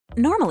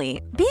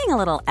Normally, being a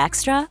little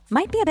extra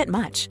might be a bit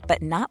much,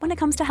 but not when it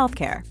comes to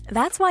healthcare.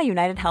 That's why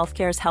United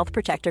Healthcare's Health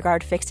Protector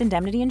Guard fixed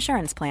indemnity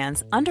insurance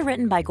plans,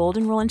 underwritten by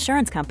Golden Rule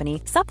Insurance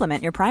Company,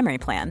 supplement your primary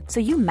plan so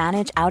you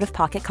manage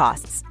out-of-pocket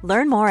costs.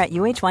 Learn more at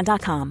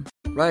uh1.com.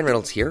 Ryan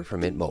Reynolds here from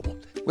Mint Mobile.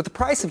 With the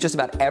price of just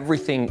about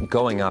everything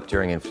going up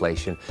during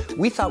inflation,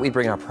 we thought we'd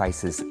bring our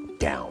prices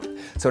down.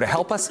 So to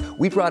help us,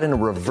 we brought in a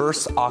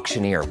reverse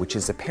auctioneer, which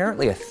is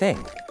apparently a thing.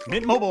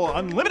 Mint Mobile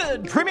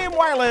Unlimited Premium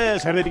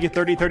Wireless. How to get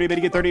 30, 30, bit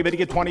to get 30, bit to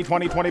get 20,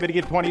 20, 20, bit to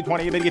get 20,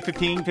 20, bit to get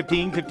 15,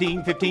 15,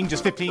 15, 15,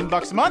 just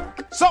 $15 a month?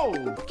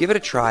 Sold! Give it a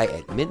try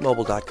at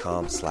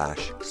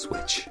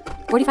mintmobile.com/switch.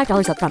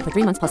 $45 up front for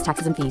 3 months plus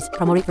taxes and fees.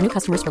 Promo rate for new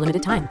customers for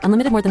limited time.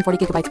 Unlimited more than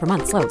 40 gigabytes per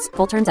month. Slows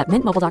full terms at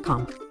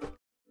mintmobile.com.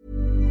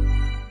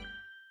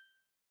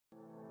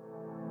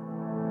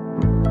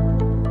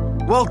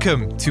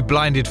 Welcome to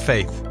Blinded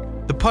Faith,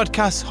 the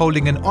podcast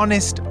holding an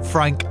honest,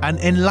 frank, and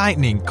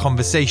enlightening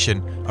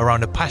conversation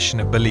around a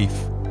passionate belief.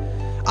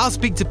 I'll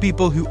speak to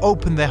people who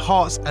open their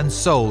hearts and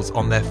souls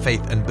on their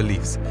faith and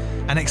beliefs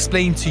and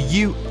explain to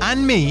you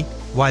and me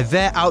why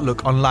their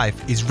outlook on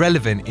life is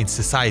relevant in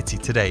society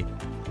today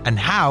and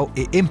how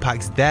it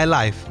impacts their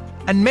life.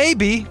 And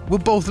maybe we'll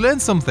both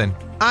learn something.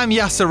 I'm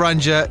Yasser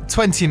Ranja,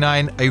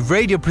 29, a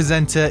radio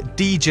presenter,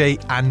 DJ,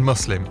 and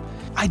Muslim.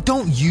 I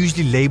don't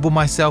usually label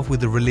myself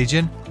with a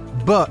religion,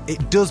 but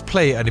it does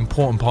play an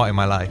important part in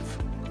my life.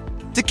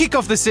 To kick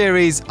off the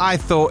series, I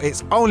thought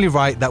it's only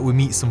right that we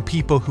meet some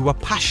people who are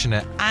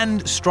passionate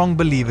and strong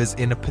believers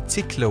in a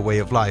particular way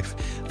of life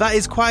that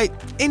is quite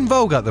in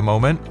vogue at the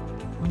moment: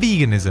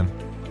 veganism.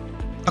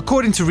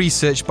 According to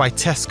research by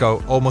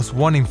Tesco, almost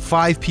 1 in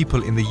 5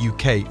 people in the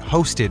UK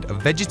hosted a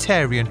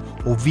vegetarian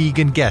or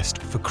vegan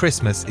guest for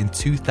Christmas in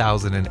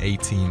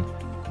 2018.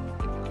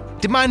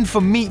 Demand for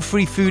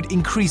meat-free food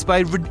increased by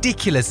a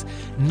ridiculous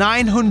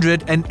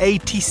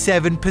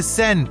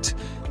 987%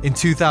 in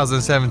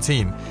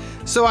 2017.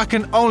 So I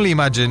can only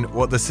imagine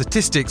what the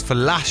statistics for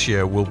last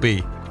year will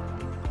be.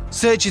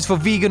 Searches for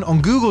vegan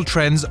on Google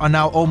Trends are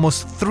now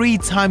almost 3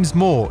 times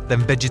more than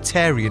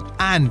vegetarian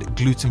and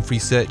gluten-free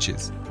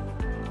searches.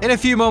 In a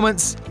few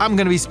moments, I'm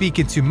going to be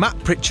speaking to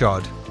Matt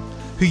Pritchard,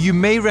 who you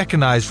may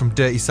recognise from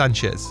Dirty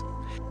Sanchez.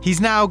 He's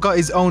now got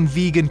his own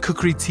vegan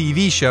cookery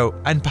TV show,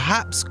 and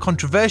perhaps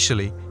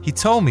controversially, he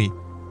told me,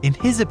 in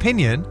his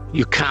opinion,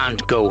 you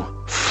can't go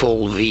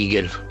full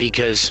vegan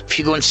because if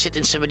you go and sit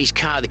in somebody's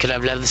car, they could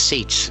have leather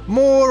seats.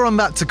 More on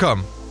that to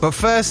come. But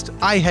first,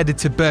 I headed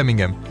to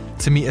Birmingham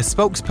to meet a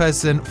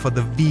spokesperson for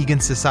the Vegan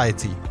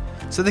Society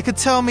so they could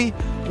tell me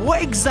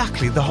what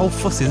exactly the whole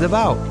fuss is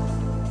about.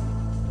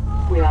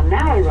 We are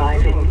now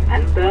arriving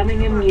at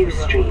Birmingham New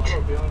Street,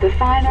 the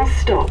final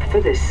stop for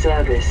this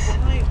service.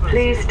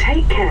 Please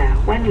take care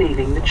when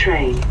leaving the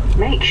train.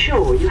 Make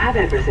sure you have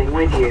everything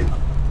with you.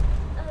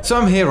 So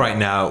I'm here right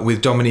now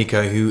with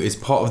Dominica, who is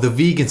part of the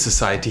Vegan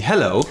Society.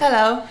 Hello.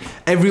 Hello.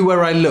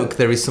 Everywhere I look,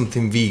 there is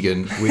something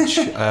vegan, which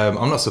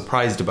I'm not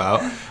surprised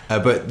about,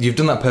 but you've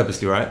done that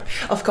purposely, right?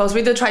 Of course,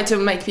 we do try to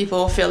make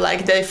people feel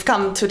like they've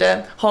come to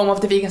the home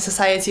of the Vegan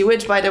Society,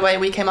 which, by the way,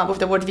 we came up with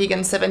the word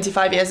vegan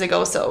 75 years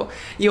ago, so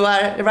you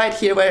are right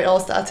here where it all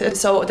started.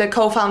 So the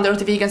co-founder of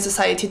the Vegan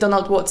Society,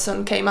 Donald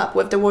Watson, came up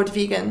with the word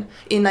vegan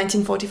in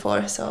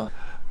 1944, so...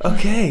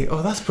 Okay,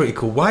 oh, that's pretty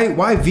cool.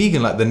 Why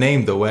vegan, like the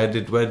name though? Where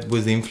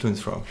was the influence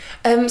from?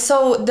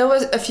 So there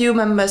was a few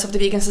members of the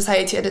Vegan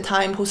Society at the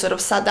time who sort of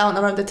sat down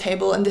around the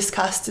table and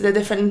discussed the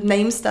different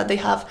names that they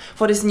have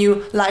for this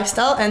new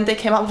lifestyle, and they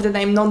came up with the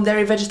name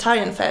Non-Dairy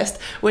Vegetarian Fest,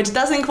 which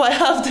doesn't quite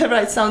have the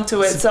right sound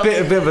to it. It's a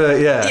bit of a,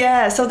 yeah.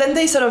 Yeah, so then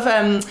they sort of...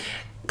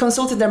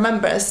 consulted their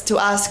members to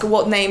ask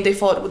what name they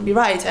thought would be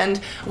right, and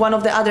one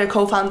of the other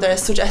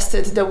co-founders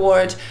suggested the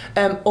word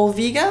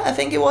All-Vega, I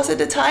think it was at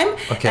the time.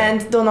 Okay.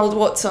 And Donald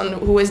Watson,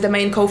 who is the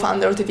main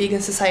co-founder of the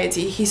Vegan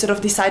Society, he sort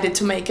of decided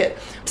to make it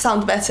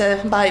sound better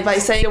by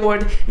saying the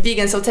word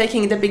vegan, so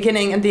taking the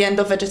beginning and the end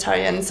of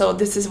vegetarian. So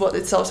this is what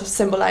it sort of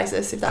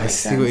symbolizes, if that makes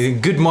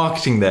sense. Good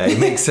marketing there. It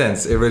makes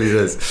sense. It really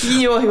does. He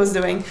knew what he was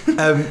doing.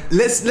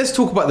 Let's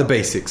talk about the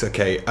basics,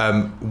 okay?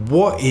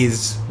 What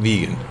is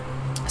vegan?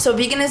 So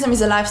veganism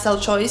is a lifestyle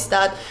choice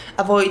that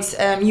avoids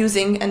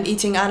using and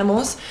eating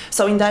animals.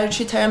 So in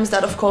dietary terms,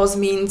 that of course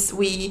means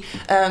we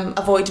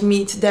avoid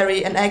meat,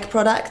 dairy and egg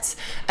products,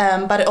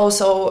 but it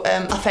also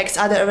affects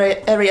other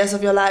areas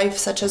of your life,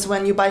 such as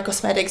when you buy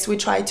cosmetics, we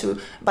try to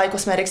buy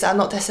cosmetics that are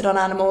not tested on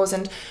animals,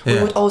 and we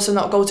would also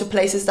not go to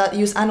places that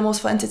use animals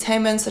for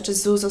entertainment, such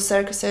as zoos or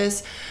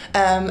circuses,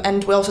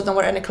 and we also don't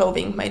wear any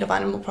clothing made of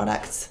animal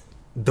products.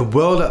 The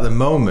world at the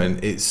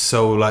moment, it's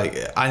so like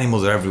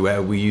animals are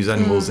everywhere. We use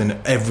animals in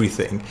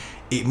everything.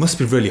 It must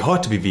be really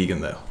hard to be vegan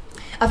though.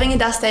 I think it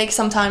does take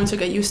some time to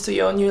get used to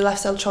your new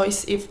lifestyle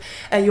choice if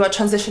you are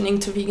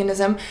transitioning to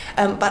veganism.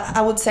 But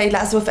I would say,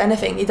 as with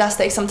anything, it does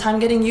take some time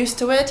getting used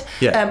to it.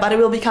 But it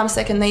will become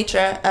second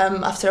nature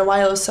after a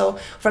while or so.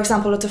 For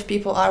example, a lot of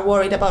people are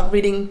worried about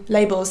reading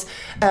labels.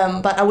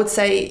 But I would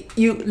say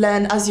you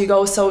learn as you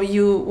go, so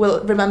you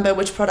will remember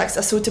which products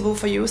are suitable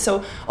for you.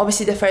 So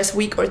obviously the first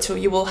week or two,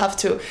 you will have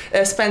to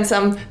spend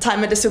some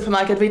time at the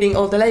supermarket reading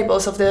all the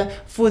labels of the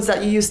foods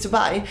that you used to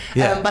buy.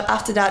 But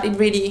after that, it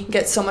really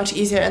gets so much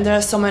easier, and there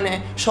are so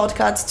many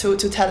shortcuts to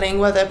telling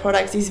whether a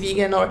product is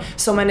vegan, or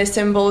so many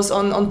symbols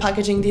on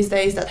packaging these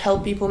days that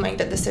help people make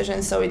that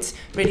decision. So it's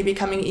really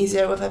becoming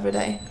easier with every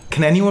day.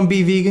 Can anyone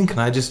be vegan? Can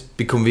I just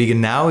become vegan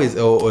now,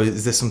 or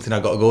is this something I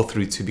got to go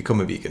through to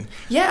become a vegan?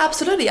 Yeah,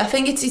 absolutely. I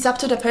think it's up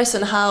to the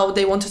person how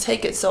they want to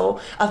take it. So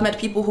I've met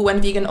people who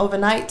went vegan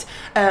overnight.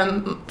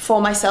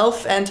 For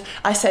myself, and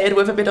I say it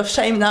with a bit of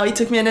shame now, it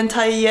took me an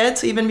entire year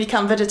to even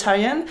become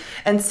vegetarian,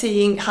 and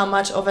seeing how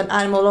much of an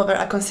animal lover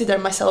I consider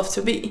myself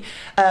to be.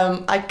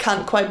 I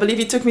can't quite believe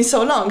it took me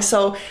so long.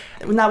 So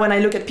now when I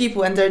look at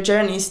people and their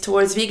journeys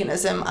towards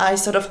veganism, I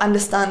sort of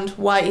understand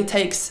why it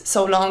takes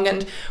so long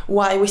and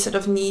why we sort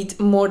of need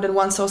more than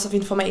one source of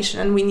information,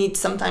 and we need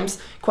sometimes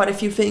quite a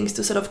few things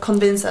to sort of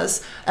convince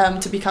us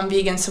to become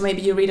vegan. So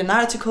maybe you read an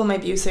article,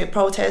 maybe you see a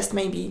protest,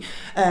 maybe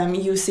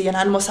you see an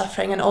animal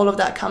suffering, and all of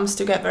that comes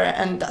together,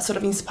 and that sort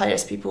of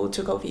inspires people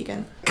to go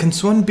vegan. Can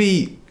someone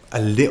be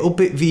a little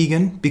bit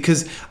vegan?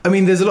 Because I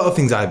mean, there's a lot of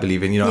things I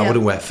believe in, I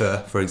wouldn't wear fur,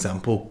 for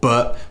example,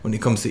 but when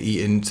it comes to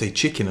eating, say,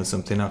 chicken or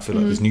something, I feel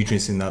like there's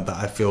nutrients in that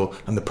I feel,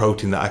 and the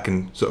protein that I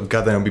can sort of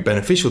gather and be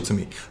beneficial to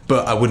me,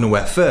 but I wouldn't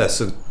wear fur.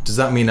 So does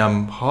that mean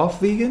I'm half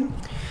vegan?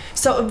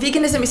 So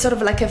veganism is sort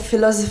of like a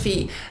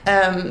philosophy,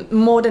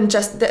 more than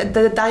just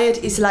the diet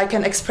is like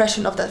an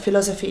expression of that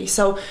philosophy.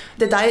 So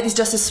the diet is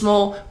just a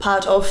small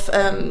part of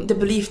the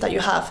belief that you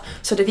have.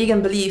 So the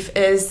vegan belief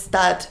is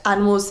that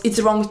animals, it's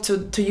wrong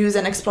to use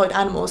and exploit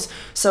animals.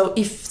 So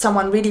if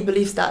someone really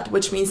believes that,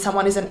 which means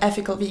someone is an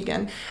ethical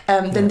vegan,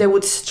 then they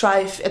would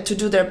strive to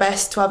do their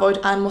best to avoid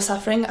animal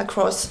suffering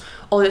across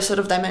all the sort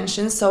of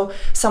dimensions. So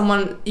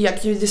someone,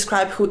 like you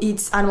describe, who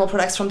eats animal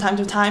products from time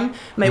to time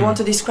may want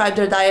to describe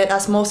their diet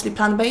as mostly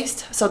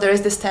plant-based. So there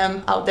is this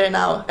term out there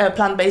now,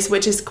 plant-based,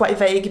 which is quite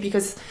vague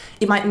because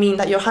it might mean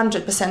that you're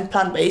 100%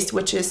 plant-based,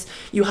 which is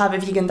you have a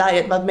vegan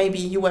diet, but maybe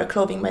you wear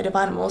clothing made of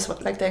animals,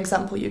 like the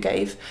example you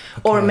gave.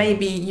 Okay. Or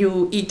maybe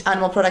you eat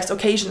animal products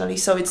occasionally.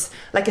 So it's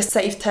like a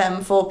safe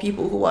term for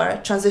people who are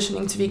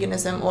transitioning to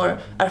veganism or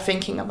are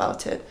thinking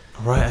about it.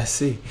 Right, I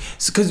see.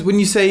 So, because when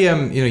you say,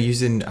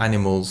 using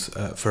animals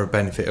for a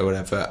benefit or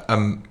whatever,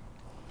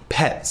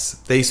 pets,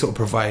 they sort of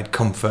provide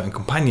comfort and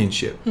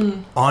companionship.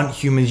 Aren't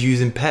humans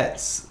using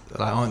pets?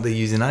 Like, aren't they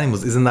using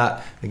animals? Isn't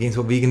that against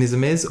what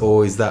veganism is,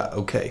 or is that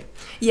okay?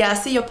 Yeah, I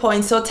see your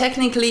point. So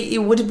technically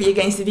it would be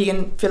against the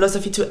vegan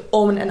philosophy to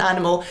own an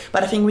animal,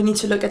 but I think we need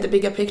to look at the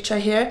bigger picture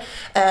here.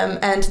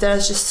 And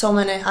there's just so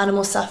many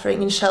animals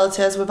suffering in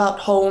shelters without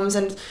homes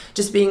and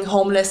just being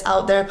homeless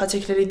out there,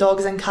 particularly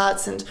dogs and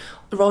cats and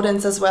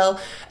rodents as well.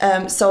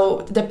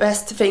 So the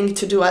best thing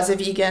to do as a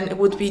vegan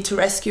would be to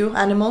rescue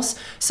animals.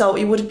 So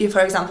it would be, for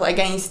example,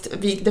 against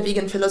the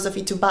vegan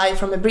philosophy to buy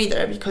from a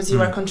breeder, because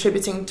you are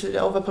contributing to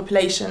the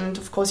overpopulation. And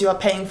of course, you are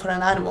paying for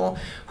an animal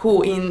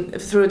who,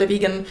 through the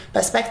vegan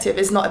perspective,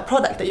 is not a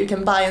product that you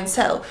can buy and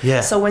sell.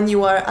 Yeah. So when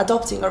you are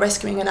adopting or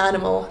rescuing an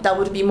animal, that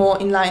would be more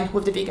in line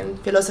with the vegan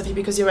philosophy,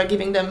 because you are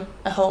giving them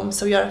a home.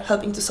 So you are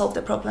helping to solve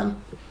the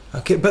problem.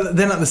 Okay, but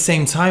then at the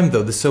same time,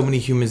 though, there's so many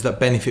humans that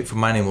benefit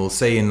from animals.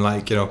 Say in a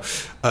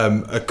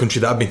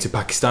country that I've been to,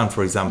 Pakistan,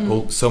 for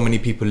example, so many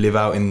people live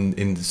out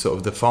in sort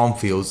of the farm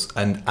fields,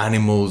 and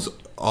animals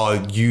are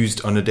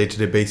used on a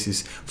day-to-day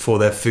basis for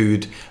their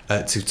food,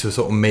 to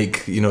sort of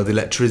make, the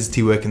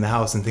electricity work in the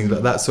house and things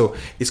like that. So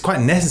it's quite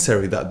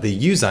necessary that they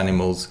use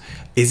animals.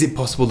 Is it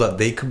possible that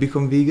they could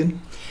become vegan?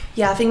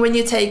 Yeah, I think when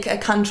you take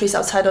countries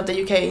outside of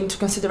the UK into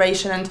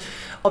consideration, and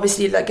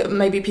obviously like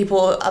maybe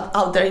people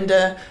out there in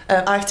the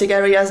Arctic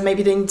areas,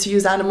 maybe they need to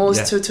use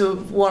animals to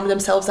warm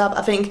themselves up.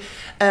 I think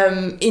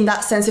in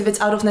that sense, if it's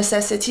out of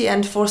necessity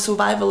and for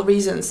survival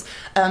reasons,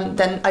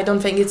 then I don't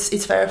think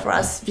it's fair for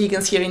us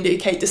vegans here in the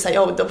UK to say,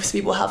 oh, those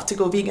people have to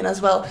go vegan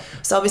as well.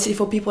 So obviously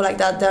for people like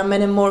that, there are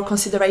many more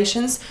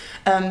considerations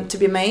to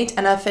be made.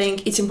 And I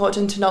think it's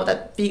important to know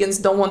that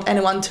vegans don't want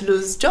anyone to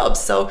lose jobs.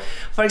 So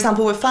for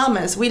example, with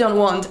farmers, we don't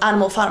want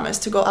animal farmers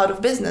to go out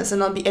of business and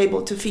not be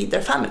able to feed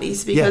their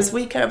families, because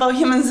we care about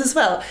humans as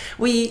well.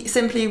 We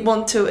simply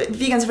want to,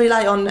 vegans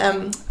rely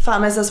on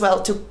farmers as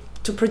well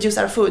to produce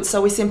our food, so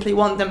we simply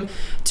want them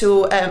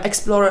to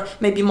explore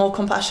maybe more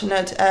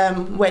compassionate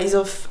ways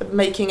of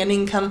making an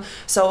income.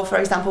 So for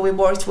example, we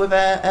worked with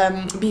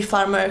a beef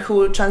farmer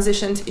who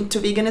transitioned into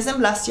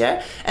veganism last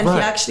year, and he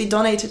actually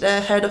donated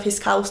a herd of his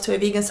cows to a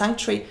vegan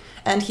sanctuary.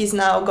 And he's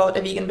now got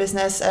a vegan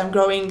business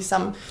growing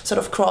some sort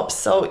of crops.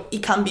 So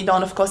it can be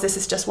done. Of course, this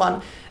is just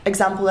one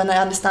example, and I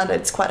understand that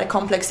it's quite a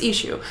complex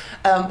issue.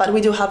 But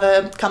we do have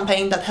a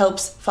campaign that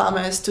helps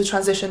farmers to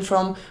transition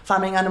from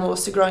farming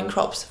animals to growing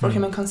crops for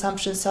human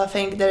consumption. So I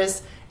think there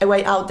is a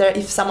way out there.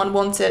 If someone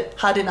wants it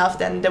hard enough,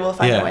 then they will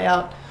find a way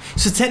out.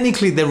 So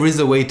technically there is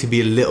a way to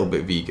be a little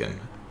bit vegan.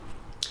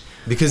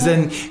 Because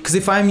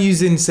if I'm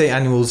using, say,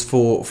 animals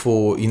for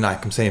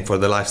like I'm saying, for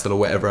the lifestyle or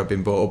whatever I've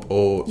been brought up,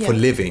 or for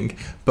living,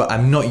 but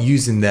I'm not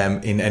using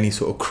them in any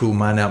sort of cruel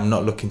manner, I'm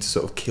not looking to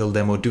sort of kill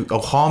them or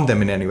harm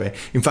them in any way.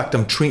 In fact,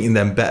 I'm treating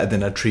them better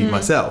than I treat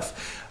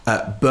myself.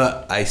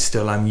 But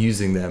I'm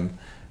using them.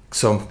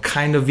 So I'm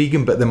kind of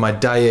vegan, but then my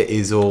diet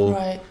is all...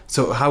 Right.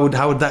 So how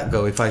would that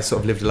go if I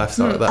sort of lived a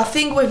lifestyle like that? I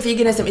think with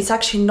veganism, it's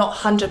actually not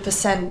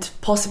 100%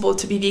 possible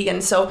to be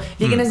vegan. So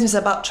veganism is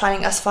about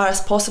trying as far as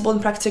possible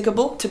and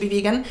practicable to be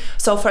vegan.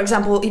 So for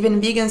example,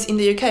 even vegans in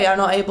the UK are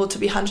not able to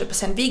be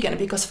 100% vegan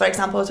because, for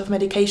example, a lot of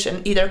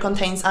medication either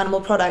contains animal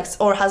products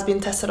or has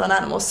been tested on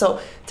animals. So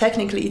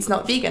technically it's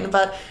not vegan,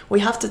 but we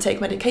have to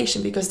take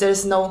medication because there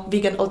is no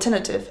vegan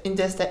alternative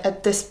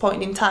at this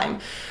point in time.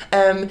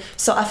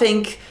 So I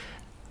think...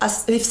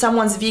 if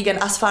someone's vegan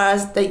as far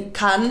as they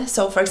can,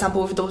 so for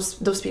example with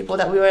those people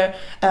that we were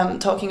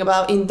talking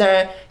about, in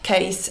their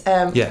case,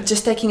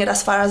 just taking it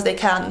as far as they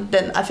can,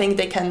 then I think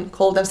they can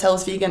call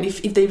themselves vegan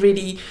if they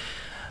really,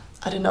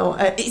 I don't know,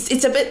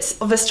 it's a bit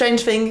of a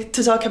strange thing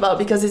to talk about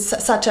because it's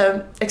such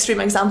an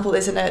extreme example,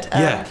 isn't it?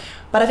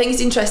 But I think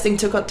it's interesting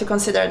to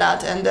consider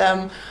that, and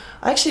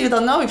I actually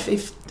don't know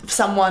if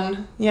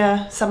someone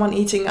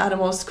eating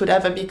animals could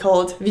ever be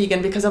called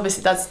vegan, because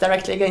obviously that's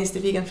directly against the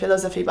vegan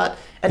philosophy, but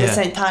at the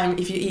same time,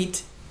 if you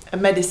eat a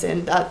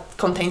medicine that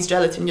contains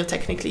gelatin, you're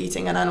technically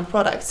eating an animal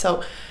product.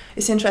 So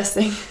it's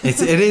interesting.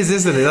 It is,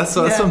 isn't it? That's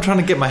what I'm trying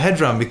to get my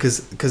head around,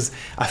 because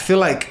I feel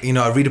like,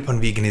 I read upon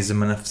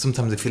veganism and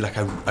sometimes I feel like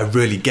I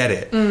really get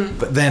it.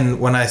 But then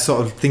when I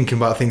sort of thinking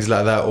about things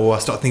like that, or I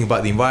start thinking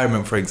about the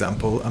environment, for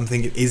example, I'm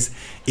thinking, is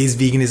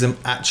veganism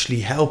actually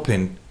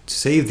helping to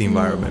save the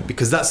environment?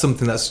 Because that's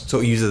something that's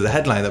sort of used as a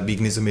headline, that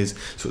veganism is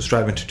sort of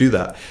striving to do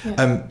that.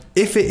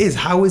 If it is,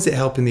 how is it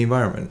helping the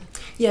environment?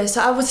 Yeah,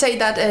 so I would say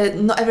that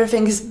not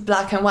everything is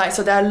black and white.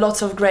 So there are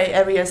lots of grey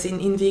areas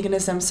in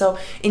veganism. So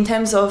in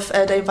terms of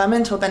the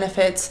environmental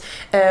benefits,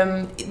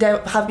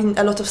 there have been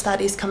a lot of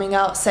studies coming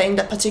out saying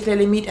that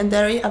particularly meat and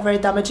dairy are very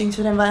damaging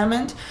to the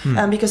environment.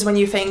 Because when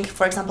you think,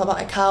 for example,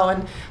 about a cow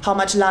and how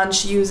much land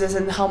she uses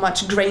and how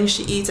much grain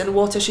she eats and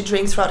water she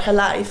drinks throughout her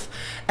life,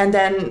 and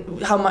then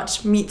how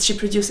much meat she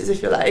produces,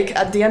 if you like,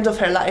 at the end of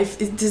her life,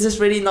 this is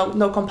really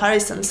no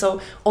comparison.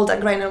 So all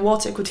that grain and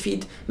water could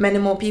feed many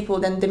more people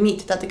than the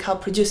meat that the cow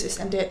produces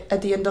at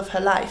the end of her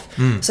life.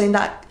 So in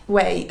that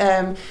way,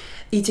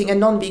 eating a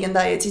non-vegan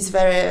diet is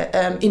very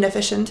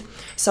inefficient.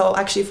 So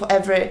actually for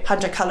every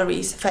 100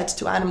 calories fed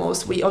to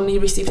animals, we only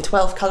receive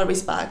 12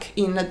 calories back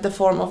in the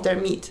form of their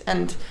meat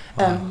and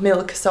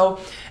milk. So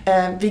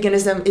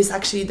veganism is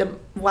actually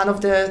one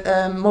of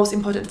the most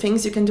important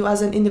things you can do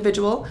as an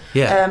individual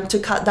to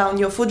cut down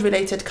your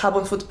food-related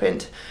carbon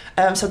footprint.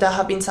 So there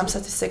have been some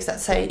statistics that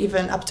say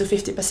even up to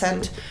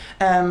 50%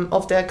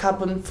 of the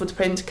carbon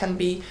footprint can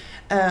be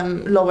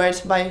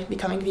lowered by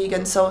becoming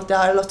vegan. So there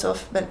are a lot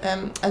of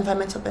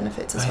environmental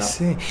benefits as well. I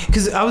see.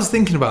 Because I was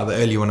thinking about that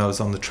earlier when I was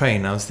on the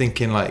train. I was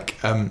thinking like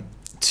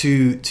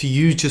to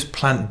use just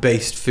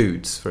plant-based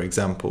foods, for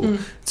example,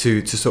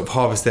 to sort of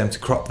harvest them, to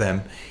crop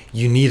them,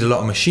 you need a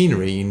lot of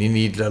machinery,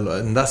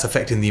 and that's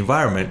affecting the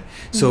environment.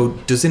 So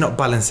does it not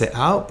balance it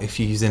out if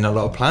you're using a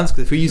lot of plants?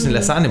 Because if we're using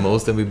less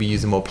animals, then we'll be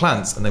using more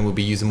plants, and then we'll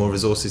be using more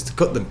resources to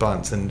cut the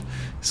plants, and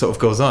sort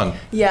of goes on.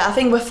 Yeah, I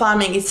think with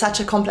farming, it's such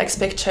a complex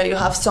picture. You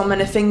have so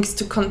many things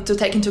to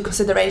take into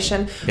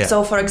consideration.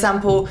 So for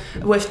example,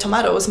 with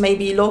tomatoes,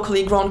 maybe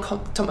locally grown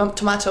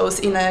tomatoes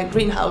in a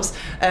greenhouse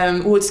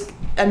would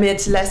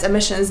emit less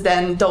emissions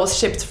than those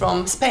shipped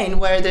from Spain,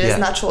 where there is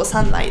natural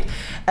sunlight.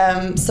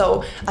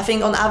 So I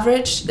think on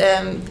average,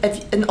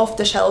 an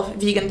off-the-shelf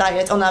vegan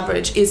diet on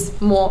average is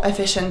more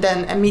efficient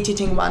than a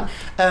meat-eating one.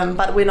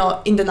 But we're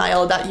not in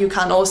denial that you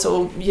can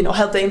also,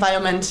 help the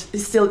environment,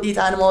 still eat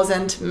animals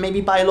and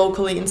maybe buy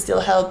locally and still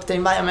help the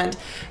environment.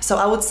 So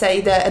I would say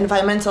the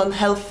environmental and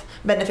health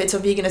benefits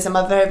of veganism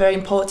are very, very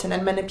important,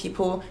 and many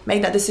people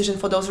make that decision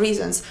for those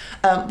reasons.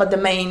 But the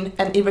main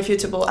and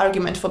irrefutable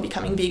argument for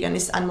becoming vegan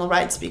is animal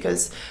rights,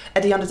 because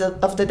at the end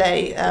of the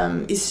day,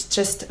 it's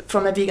just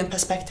from a vegan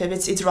perspective,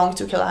 it's wrong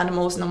to kill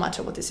animals no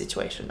matter what the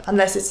situation,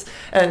 unless it's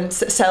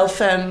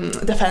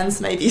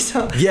self-defense maybe,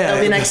 so there'll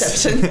be an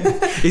exception.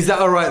 Is that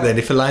all right then?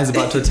 If a lion's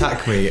about to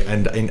attack me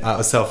and out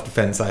of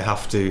self-defense I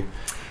have to...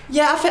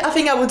 Yeah, I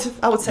think I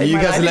would say you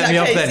guys let me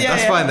off then.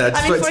 That's fine then.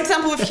 I mean, for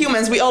example, with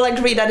humans, we all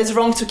agree that it's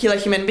wrong to kill a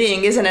human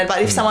being, isn't it?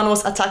 But if someone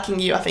was attacking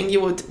you, I think you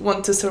would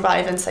want to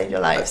survive and save your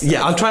life. So.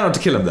 Yeah, I'll try not to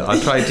kill him though.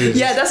 I'll try to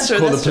that's true,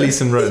 call the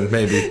police and run,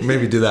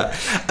 maybe do that.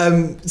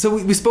 So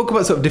we spoke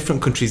about sort of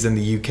different countries in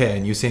the UK,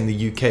 and you say in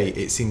the UK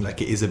it seemed like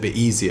it is a bit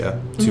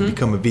easier to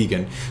become a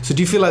vegan. So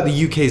do you feel like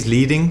the UK is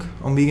leading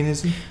on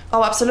veganism?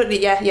 Oh,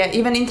 absolutely, yeah.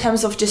 Even in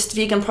terms of just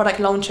vegan product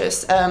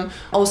launches,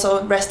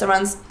 also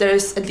restaurants,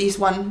 there's at least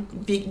one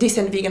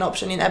decent vegan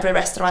option in every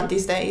restaurant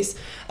these days.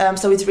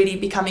 So it's really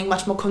becoming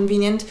much more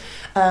convenient,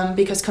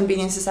 because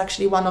convenience is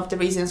actually one of the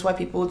reasons why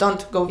people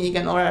don't go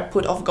vegan or are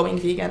put off going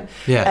vegan.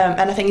 Yeah.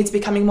 And I think it's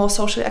becoming more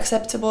socially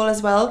acceptable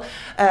as well.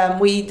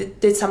 We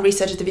did some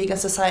research at the Vegan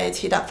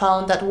Society that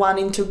found that 1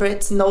 in 2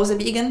 Brits knows a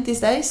vegan these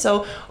days.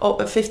 So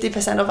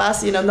 50% of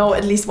us, know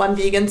at least one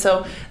vegan.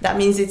 So that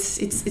means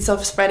it's sort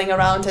of spreading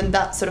around, and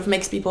that sort of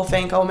makes people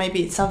think, oh,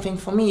 maybe it's something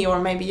for me, or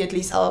maybe at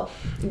least I'll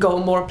go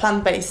more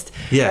plant-based.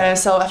 Yeah.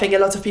 So I think a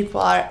lot of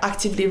people are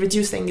actively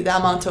reducing the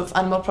amount of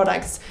animal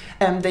products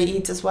they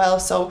eat as well.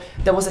 So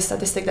there was a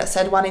statistic that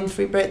said 1 in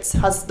 3 Brits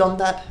has done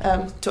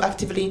that, to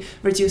actively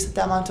reduce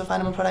the amount of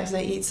animal products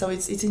they eat. So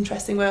it's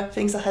interesting where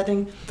things are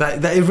heading.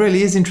 That it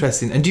really is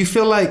interesting. And do you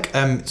feel like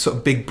sort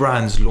of big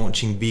brands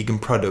launching vegan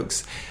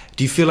products,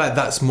 do you feel like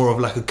that's more of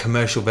like a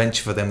commercial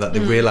venture for them, that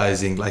they're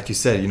realizing, like you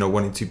said,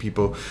 1 in 2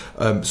 people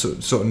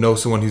sort of know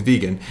someone who's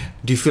vegan?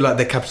 Do you feel like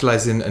they're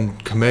capitalizing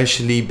and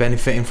commercially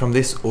benefiting from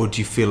this, or do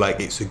you feel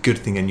like it's a good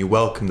thing and you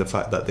welcome the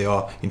fact that they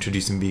are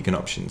introducing vegan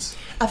options?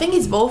 I think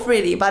it's both,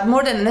 really, but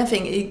more than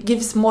anything, it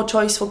gives more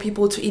choice for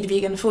people to eat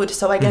vegan food.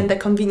 So again, the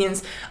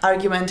convenience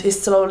argument is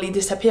slowly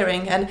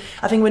disappearing, and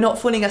I think we're not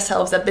fooling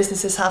ourselves that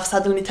businesses have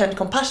suddenly turned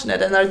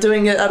compassionate and are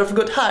doing it out of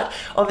good heart.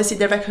 Obviously,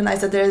 they recognize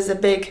that there is a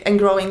big and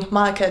growing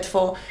market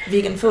for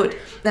vegan food.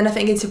 Then I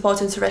think it's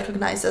important to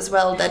recognize as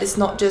well that it's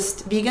not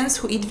just vegans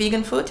who eat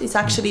vegan food. It's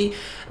actually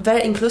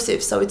very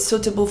inclusive, so it's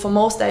suitable for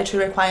most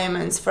dietary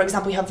requirements. For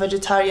example, you have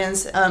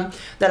vegetarians, the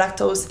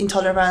lactose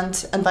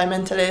intolerant,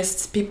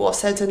 environmentalists, people of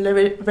certain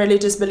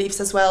religious beliefs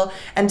as well,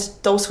 and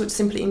those who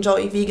simply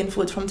enjoy vegan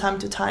food from time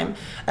to time.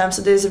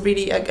 So there's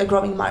really a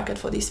growing market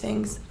for these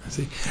things. I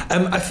see.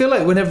 I feel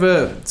like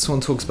whenever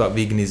someone talks about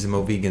veganism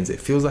or vegans, it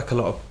feels like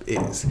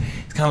it's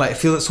kind of like, it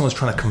feels like someone's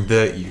trying to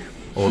convert you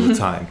all the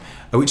time,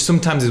 which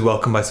sometimes is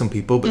welcomed by some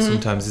people, but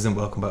sometimes isn't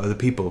welcomed by other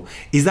people.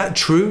 Is that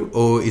true,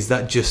 or is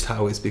that just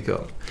how it's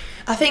become?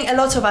 I think a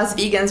lot of us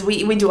vegans,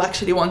 we do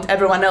actually want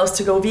everyone else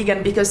to go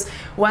vegan, because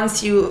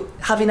once you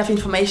have enough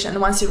information,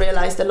 once you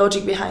realize the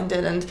logic behind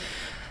it, and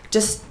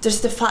just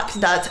the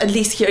fact that, at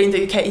least here in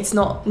the UK, it's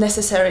not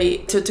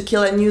necessary to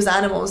kill and use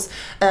animals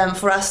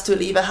for us to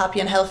live a happy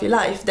and healthy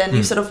life, then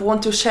you sort of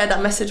want to share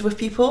that message with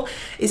people.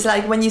 It's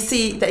like when you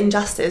see the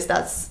injustice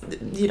that's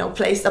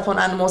placed upon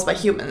animals by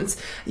humans,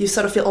 you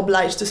sort of feel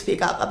obliged to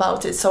speak up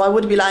about it. So I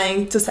would be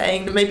lying to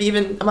saying, maybe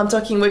even I'm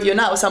talking with you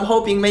now, so I'm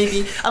hoping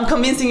maybe I'm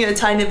convincing you a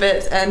tiny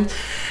bit. And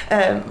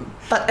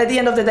but at the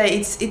end of the day,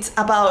 it's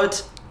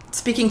about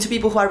speaking to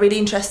people who are really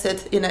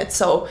interested in it.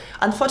 So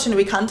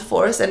unfortunately, we can't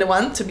force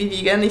anyone to be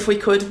vegan. If we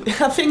could,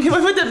 I think we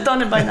would have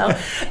done it by now.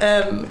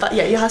 But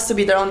yeah, it has to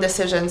be their own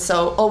decision.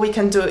 So all we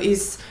can do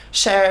is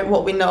share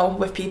what we know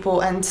with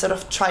people and sort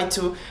of try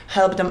to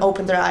help them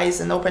open their eyes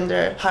and open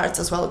their hearts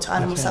as well to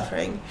animal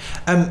suffering.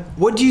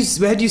 Where do you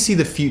see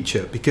the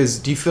future? Because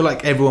do you feel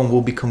like everyone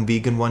will become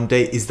vegan one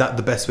day? Is that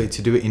the best way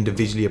to do it,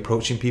 individually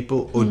approaching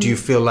people? Or do you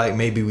feel like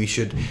maybe we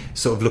should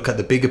sort of look at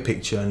the bigger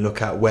picture and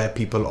look at where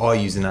people are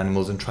using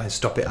animals and try and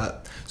stop it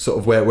at sort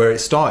of where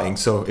it's starting?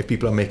 So if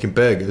people are making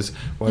burgers,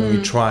 why don't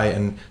we try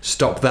and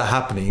stop that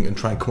happening and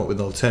try and come up with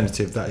an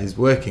alternative that is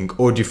working?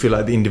 Or do you feel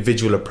like the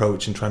individual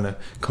approach and trying to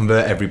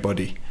convert everybody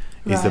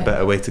is the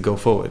better way to go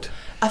forward?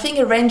 I think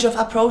a range of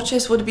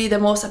approaches would be the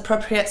most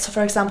appropriate. So,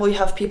 for example, you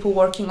have people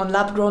working on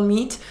lab-grown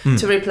meat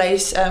to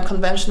replace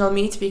conventional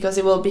meat, because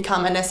it will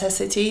become a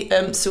necessity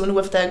soon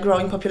with the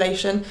growing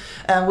population.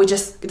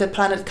 The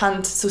planet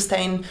can't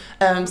sustain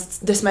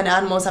this many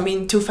animals. I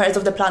mean, 2/3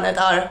 of the planet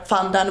are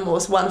farmed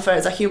animals,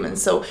 1/3 are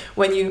humans. So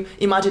when you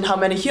imagine how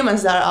many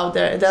humans there are out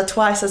there are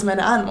twice as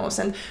many animals.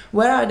 And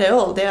where are they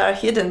all? They are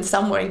hidden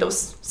somewhere in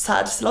those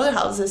sad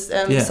slaughterhouses.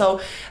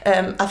 So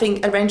I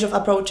think a range of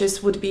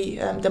approaches would be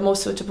the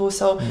most suitable.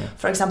 So,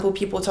 for example,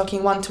 people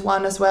talking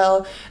one-to-one as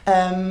well,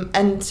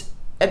 and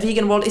a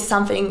vegan world is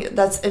something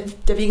that's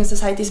the Vegan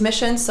Society's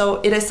mission, so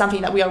it is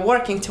something that we are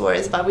working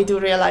towards, but we do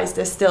realize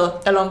there's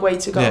still a long way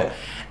to go.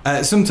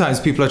 Sometimes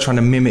people are trying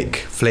to mimic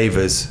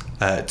flavors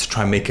to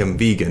try and make them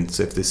vegan.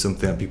 So if there's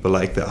something that people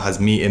like that has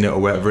meat in it or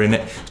whatever in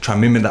it, try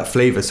and mimic that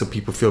flavor so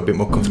people feel a bit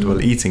more comfortable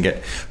eating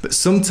it. But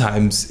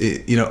sometimes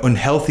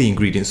unhealthy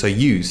ingredients are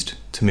used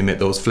to mimic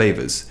those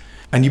flavors,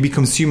 and you be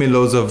consuming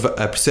loads of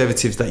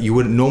preservatives that you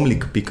wouldn't normally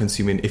be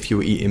consuming if you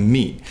were eating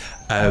meat.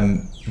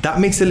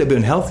 That makes it a little bit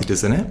unhealthy,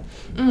 doesn't it?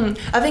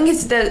 I think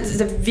it's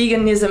the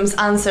veganism's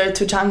answer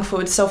to junk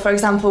food. So, for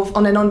example,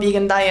 on a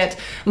non-vegan diet,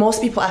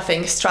 most people, I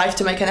think, strive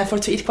to make an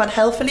effort to eat quite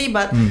healthily,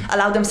 but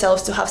allow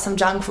themselves to have some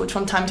junk food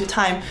from time to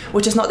time,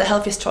 which is not the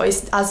healthiest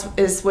choice, as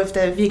is with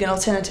the vegan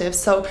alternatives.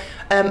 So,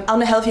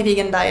 on a healthy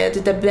vegan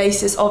diet, the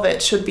basis of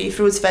it should be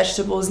fruits,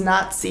 vegetables,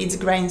 nuts, seeds,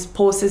 grains,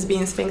 pulses,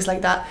 beans, things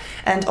like that,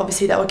 and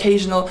obviously the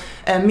occasional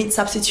meat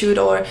substitute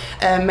or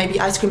maybe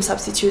ice cream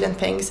substitute and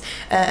things.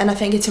 And I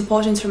think it's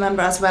important to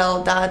remember as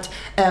well that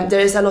there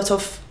is a lot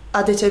of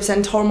additives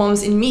and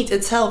hormones in meat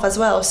itself as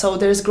well. So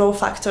there's growth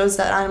factors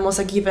that animals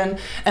are given.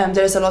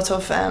 There's a lot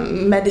of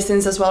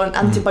medicines as well and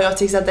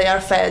antibiotics that they are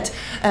fed.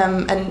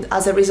 And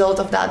as a result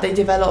of that, they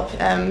develop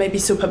maybe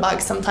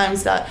superbugs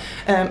sometimes that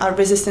are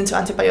resistant to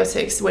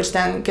antibiotics, which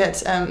then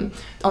get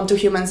onto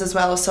humans as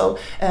well. So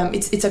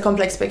it's a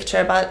complex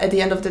picture. But at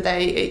the end of the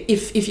day,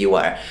 if you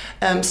are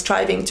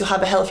striving to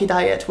have a healthy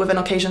diet with an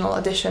occasional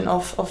addition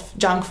of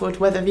junk food,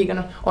 whether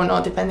vegan or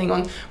not, depending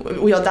on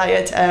your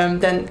diet,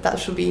 then that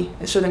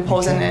shouldn't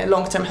pose any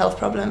long-term health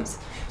problems.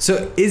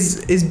 So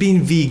is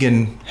being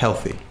vegan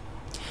healthy?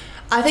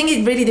 I think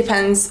it really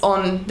depends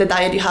on the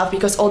diet you have,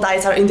 because all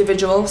diets are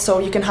individual. So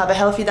you can have a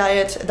healthy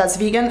diet that's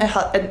vegan,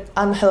 an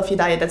unhealthy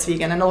diet that's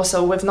vegan, and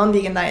also with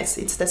non-vegan diets,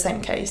 it's the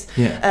same case.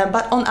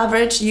 But on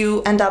average,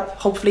 you end up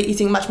hopefully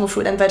eating much more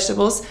fruit and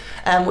vegetables,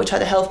 which are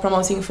the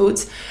health-promoting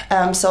foods.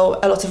 So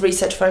a lot of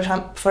research, for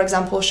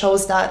example,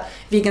 shows that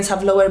vegans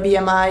have lower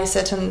BMI,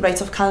 certain rates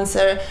of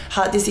cancer,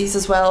 heart disease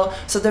as well.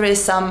 So there is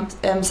some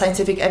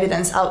scientific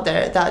evidence out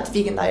there that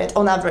vegan diet,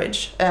 on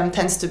average,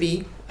 tends to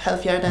be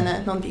healthier than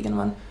a non-vegan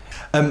one.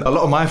 A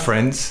lot of my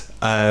friends,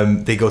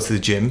 they go to the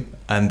gym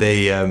and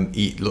they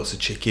eat lots of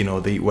chicken, or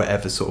they eat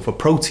whatever sort of a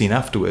protein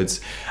afterwards.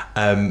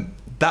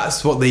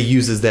 That's what they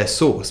use as their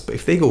source. But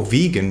if they go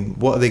vegan,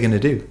 what are they going to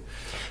do?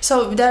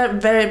 So there are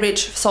very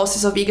rich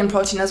sources of vegan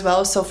protein as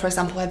well. So for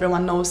example,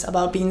 everyone knows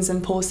about beans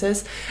and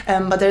pulses,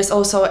 but there's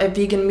also a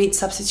vegan meat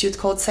substitute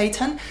called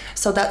seitan.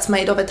 So that's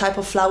made of a type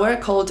of flour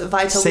called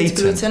vital wheat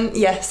gluten.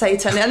 Yeah,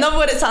 seitan. I know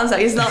what it sounds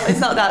like. It's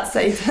not that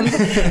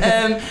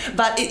seitan.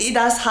 But it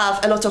does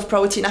have a lot of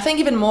protein. I think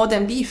even more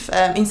than beef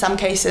in some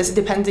cases,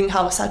 depending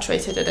how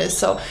saturated it is.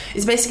 So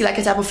it's basically like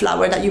a type of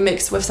flour that you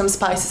mix with some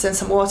spices and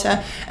some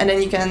water, and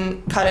then you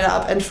can cut it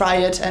up and fry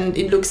it, and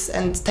it looks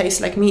and tastes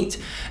like meat.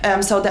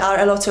 So there are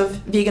a lot of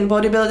vegan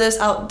bodybuilders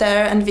out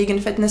there and vegan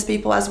fitness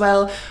people as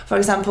well. For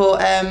example,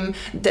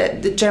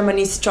 the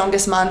Germany's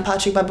strongest man,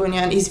 Patrick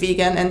Babunian, is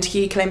vegan, and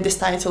he claimed this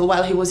title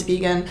while he was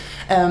vegan.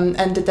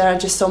 And there are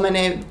just so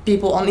many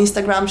people on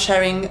Instagram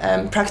sharing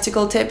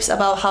practical tips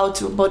about how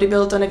to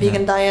bodybuild on a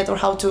vegan diet, or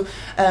how to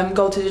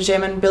go to the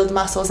gym and build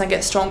muscles and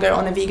get stronger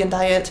on a vegan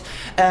diet.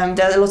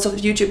 There are lots of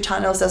YouTube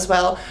channels as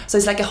well. So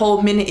it's like a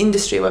whole mini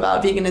industry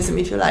without veganism,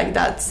 if you like,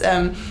 that's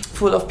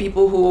full of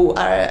people who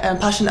are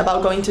passionate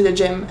about going to the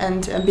gym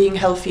and being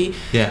healthy,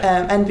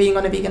 and being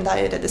on a vegan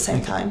diet at the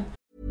same time.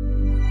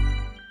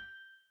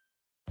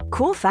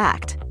 Cool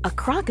fact, a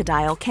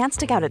crocodile can't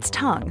stick out its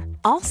tongue.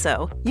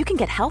 Also, you can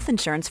get health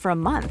insurance for a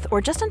month or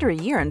just under a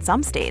year in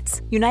some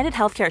states. United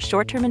Healthcare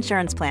short-term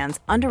insurance plans,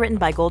 underwritten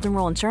by Golden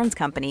Rule Insurance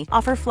Company,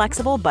 offer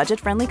flexible,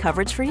 budget-friendly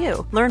coverage for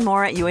you. Learn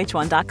more at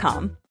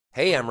uh1.com.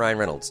 Hey, I'm Ryan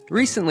Reynolds.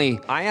 Recently,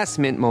 I asked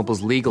Mint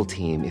Mobile's legal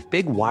team if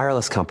big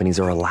wireless companies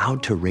are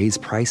allowed to raise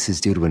prices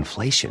due to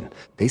inflation.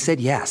 They said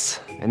yes.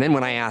 And then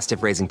when I asked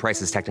if raising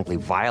prices technically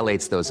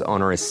violates those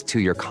onerous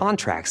two-year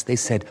contracts, they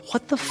said,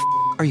 "What the f***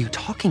 are you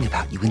talking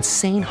about, you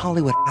insane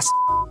Hollywood ass?"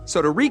 So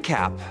to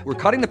recap, we're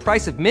cutting the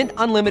price of Mint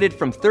Unlimited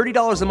from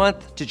 $30 a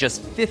month to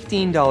just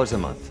 $15 a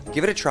month.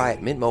 Give it a try at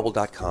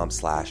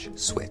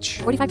mintmobile.com/switch.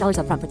 $45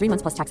 up front for 3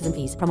 months plus taxes and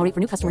fees. Promo rate for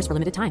new customers for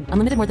limited time.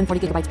 Unlimited more than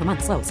 40 gigabytes per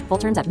month. Slows full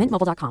terms at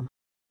mintmobile.com.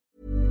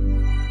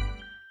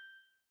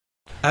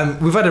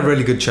 We've had a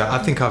really good chat. I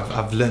think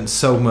I've learned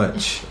so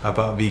much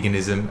about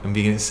veganism and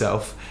vegan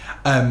itself.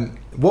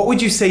 What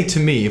would you say to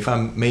me if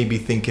I'm maybe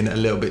thinking a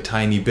little bit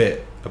tiny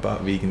bit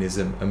about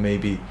veganism and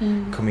maybe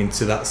coming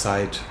to that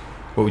side?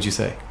 What would you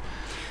say?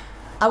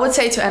 I would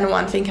say to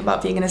anyone thinking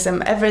about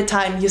veganism, every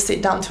time you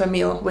sit down to a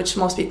meal, which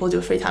most people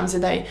do 3 times a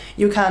day,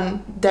 you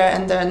can there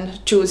and then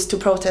choose to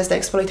protest the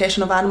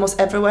exploitation of animals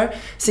everywhere,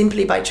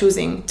 simply by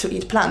choosing to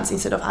eat plants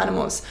instead of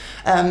animals.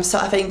 So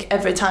I think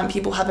every time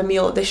people have a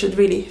meal, they should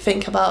really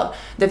think about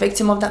the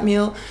victim of that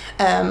meal,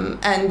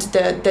 and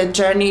the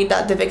journey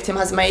that the victim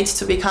has made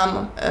to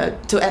become,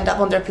 to end up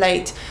on their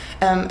plate.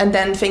 And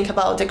then think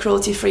about the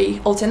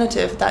cruelty-free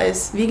alternative that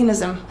is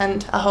veganism.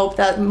 And I hope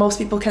that most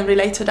people can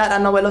relate to that. I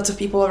know a lot of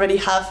people already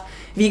have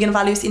vegan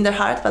values in their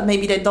heart, but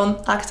maybe they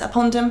don't act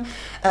upon them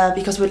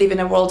because we live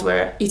in a world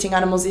where eating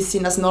animals is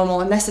seen as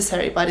normal and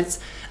necessary, but it's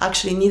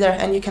actually neither.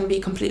 And you can be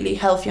completely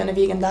healthy on a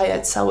vegan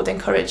diet. So I would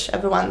encourage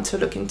everyone to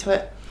look into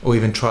it. Or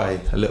even try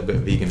a little bit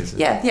of veganism.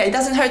 Yeah, it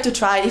doesn't hurt to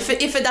try. If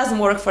it doesn't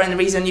work for any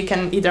reason, you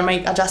can either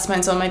make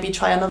adjustments or maybe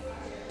try another.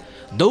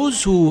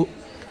 Those who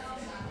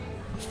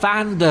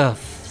fan the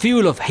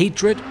fuel of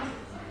hatred,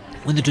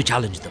 we need to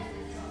challenge them.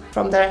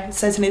 From there, it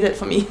certainly did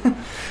for me.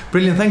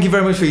 Brilliant. Thank you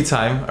very much for your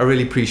time. I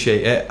really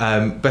appreciate it.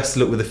 Best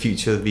of luck with the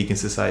future of the vegan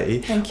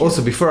society. Thank you.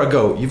 Also, before I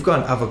go, you've got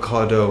an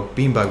avocado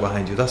beanbag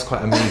behind you. That's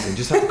quite amazing.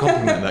 Just have to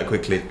compliment that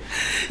quickly.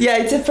 Yeah,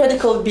 it's a pretty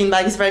cool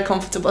beanbag. It's very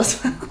comfortable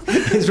as well.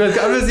 It's really,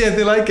 I've never seen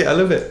anything like it. I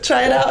love it.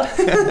 Try it out.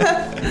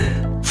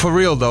 For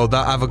real though,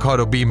 that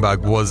avocado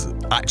beanbag was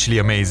actually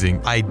amazing.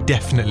 I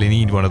definitely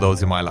need one of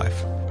those in my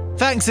life.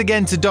 Thanks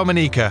again to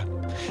Dominika.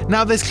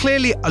 Now, there's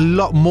clearly a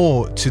lot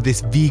more to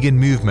this vegan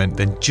movement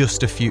than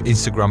just a few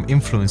Instagram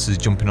influencers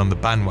jumping on the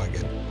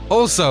bandwagon.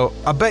 Also,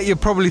 I bet you're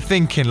probably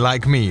thinking,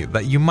 like me,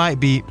 that you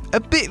might be a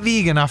bit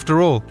vegan after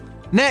all.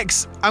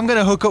 Next, I'm going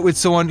to hook up with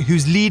someone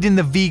who's leading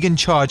the vegan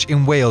charge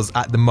in Wales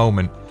at the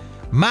moment,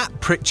 Matt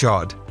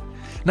Pritchard.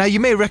 Now, you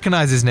may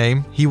recognise his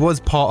name. He was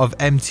part of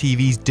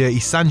MTV's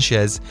Dirty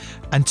Sanchez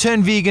and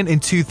turned vegan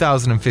in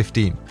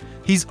 2015.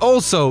 He's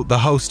also the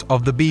host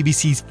of the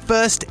BBC's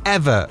first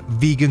ever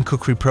vegan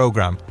cookery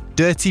programme,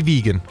 Dirty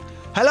Vegan.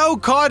 Hello,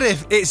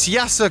 Cardiff. It's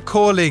Yasser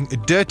calling.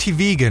 Dirty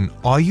Vegan.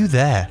 Are you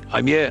there?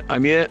 I'm here.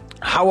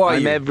 How are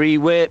you? I'm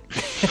everywhere.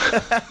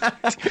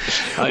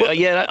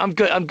 Yeah, I'm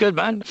good,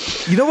 man.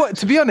 You know what?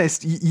 To be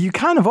honest, you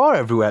kind of are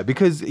everywhere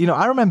because, you know,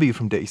 I remember you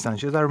from Dirty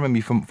Sanchez. I remember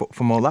you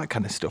from all that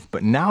kind of stuff.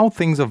 But now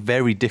things are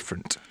very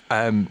different.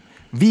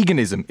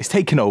 Veganism is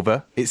taken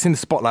over. It's in the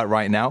spotlight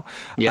right now.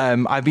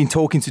 Yeah. I've been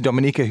talking to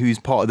Dominica, who's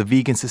part of the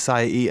Vegan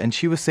Society, and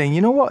she was saying,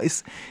 you know what?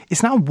 It's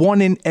now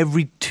 1 in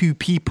every 2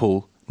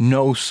 people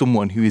know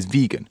someone who is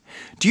vegan.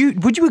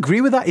 Would you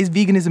agree with that? Is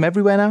veganism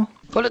everywhere now?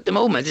 Well, at the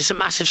moment, it's a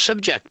massive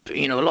subject.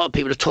 You know, a lot of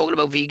people are talking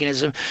about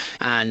veganism,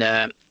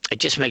 and it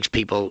just makes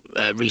people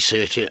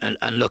research it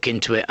and look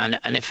into it. And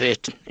if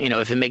it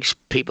makes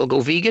people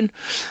go vegan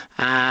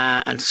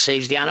and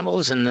saves the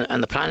animals and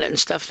the planet and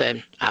stuff,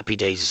 then happy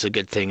days. It's a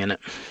good thing, isn't it?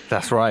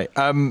 That's right.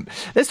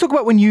 Let's talk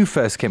about when you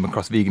first came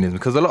across veganism,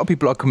 because a lot of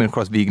people are coming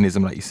across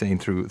veganism, like you're saying,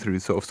 through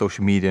sort of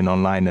social media and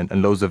online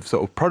and loads of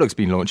sort of products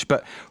being launched.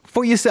 But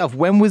for yourself,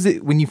 when was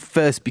it when you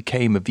first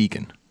became a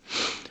vegan?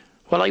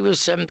 Well, I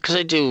was, because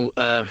I do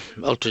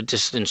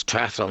ultra-distance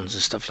triathlons and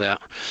stuff like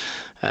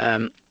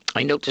that,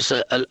 I noticed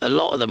a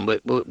lot of them were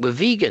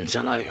vegans,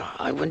 and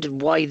I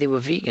wondered why they were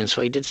vegan.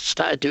 So I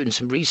started doing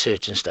some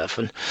research and stuff,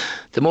 and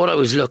the more I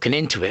was looking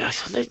into it, I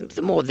thought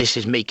the more this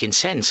is making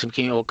sense.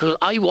 You know, because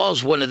I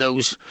was one of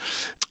those,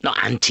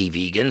 not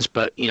anti-vegans,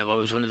 but you know, I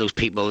was one of those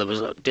people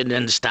that didn't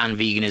understand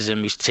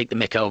veganism, used to take the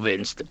mick out of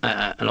it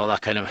and all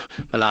that kind of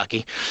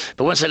malarkey.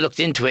 But once I looked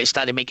into it, it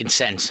started making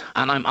sense,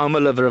 and I'm a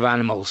lover of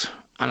animals.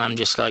 And I'm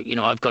just like, you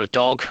know, I've got a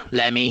dog,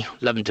 Lemmy,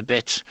 love him to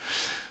bits.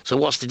 So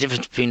what's the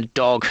difference between a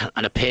dog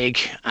and a pig?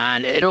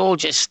 And it all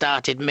just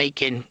started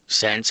making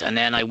sense. And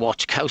then I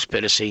watched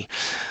Cowspiracy,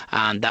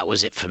 and that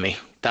was it for me.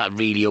 That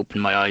really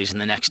opened my eyes. And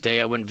the next day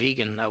I went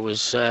vegan. That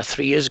was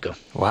 3 years ago.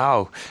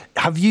 Wow.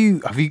 Do you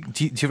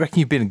reckon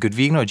you've been a good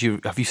vegan, or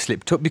have you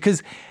slipped up?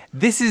 Because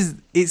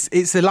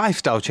it's a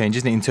lifestyle change,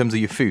 isn't it, in terms of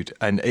your food?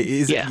 And it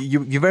is,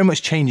 you're very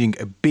much changing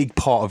a big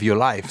part of your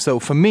life. So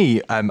for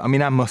me, I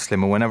mean, I'm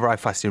Muslim, and whenever I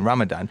fast in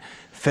Ramadan,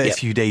 first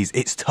few days,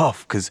 it's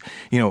tough because,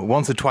 you know,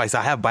 once or twice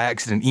I have by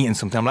accident eaten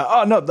something. I'm like,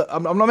 oh no,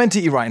 I'm not meant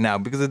to eat right now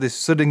because of this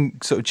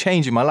sudden sort of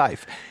change in my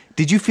life.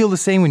 Did you feel the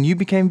same when you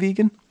became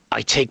vegan?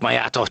 I take my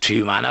hat off to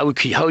you, man.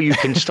 How you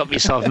can stop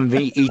yourself from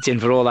eating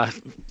for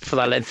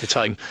that length of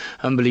time?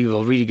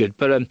 Unbelievable, really good.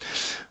 But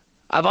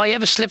have I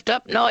ever slipped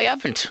up? No, I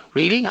haven't,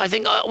 really. I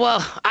think,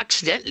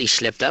 accidentally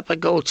slipped up. I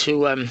go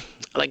to,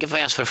 like if I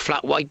ask for a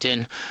flat white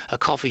in a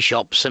coffee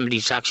shop,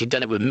 somebody's actually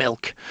done it with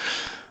milk.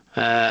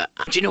 Do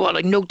you know what?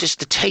 I noticed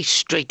the taste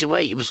straight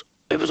away. It was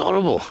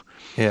horrible.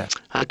 Yeah.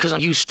 Because I'm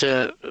used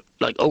to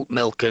like oat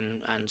milk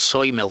and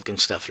soy milk and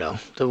stuff now.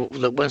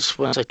 Once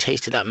I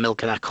tasted that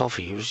milk and that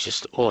coffee, it was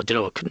just, I don't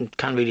know,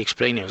 can't really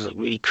explain it. It was like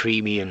really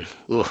creamy and,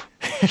 You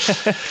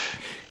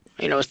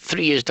know, it's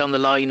 3 years down the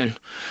line and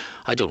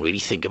I don't really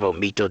think about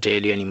meat or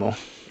dairy anymore.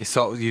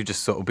 You've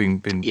just sort of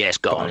been yeah, it's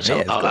gone. It's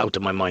out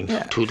of my mind.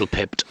 Yeah. Toodle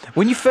pipped.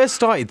 When you first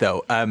started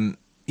though,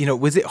 you know,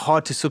 was it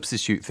hard to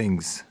substitute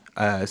things?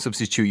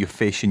 Substitute your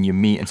fish and your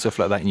meat and stuff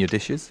like that in your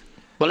dishes?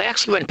 Well, I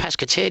actually went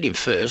pescatarian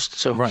first,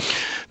 so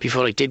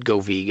before I did go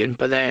vegan.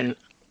 But then,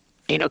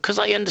 you know, because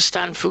I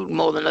understand food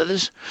more than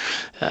others,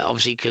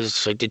 obviously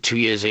because I did 2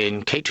 years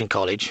in catering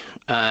college,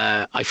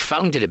 I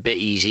found it a bit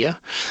easier.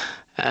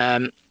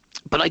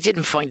 But I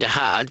didn't find it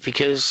hard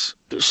because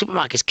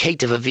supermarkets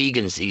cater for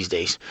vegans these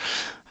days.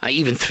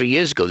 Even 3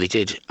 years ago they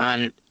did,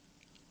 and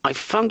I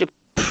found it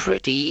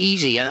pretty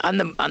easy.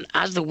 And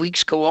as the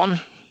weeks go on,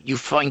 you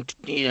find,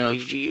 you know,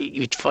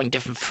 you find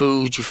different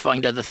foods, you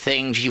find other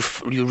things, you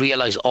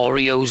realise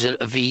Oreos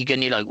are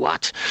vegan, you're like,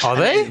 what? Are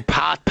they?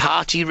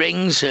 Party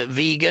rings are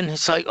vegan.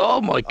 It's like, oh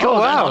my God,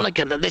 wow. Like,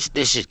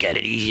 this is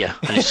getting easier,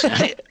 and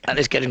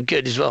it's getting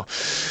good as well.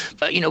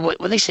 But, you know,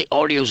 when they say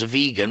Oreos are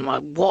vegan,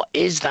 like, what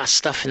is that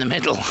stuff in the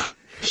middle?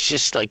 It's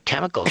just like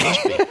chemicals,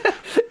 must be.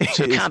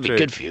 So it can't be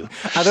good for you.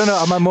 I don't know.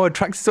 Am I more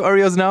attracted to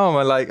Oreos now? Am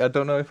I like, I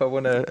don't know if I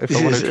want to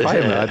try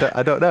them.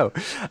 I don't know.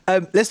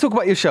 Let's talk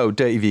about your show,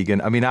 Dirty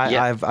Vegan. I mean,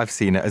 I've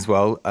seen it as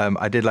well.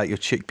 I did like your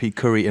chickpea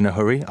curry in a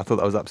hurry. I thought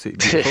that was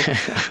absolutely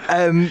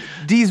beautiful.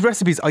 These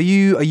recipes, are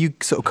you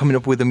sort of coming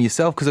up with them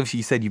yourself? Because obviously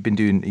you said you've been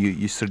doing,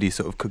 you study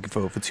sort of cooking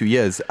for 2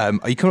 years.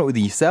 Are you coming up with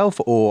it yourself,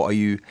 or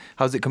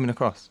how's it coming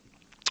across?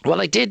 Well,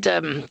 I did.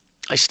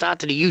 I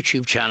started a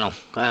YouTube channel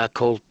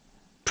called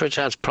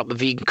Pritchard's Proper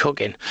Vegan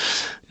Cooking.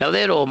 Now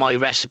they're all my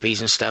recipes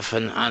and stuff,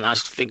 and I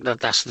think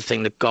that's the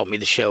thing that got me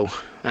the show.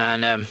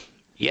 And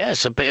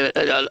so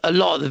a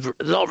lot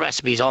of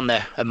recipes on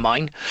there are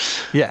mine.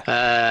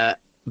 Yeah.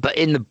 But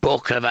in the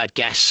book I've had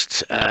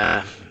guests,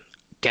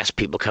 guest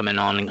people coming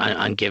on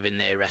and giving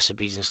their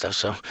recipes and stuff.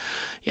 So,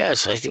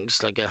 yes, I think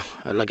it's like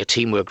a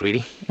teamwork,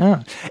 really.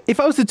 Yeah. If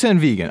I was to turn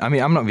vegan, I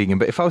mean, I'm not vegan,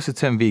 but if I was to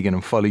turn vegan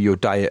and follow your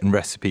diet and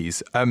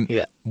recipes,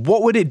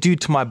 what would it do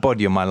to my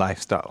body and my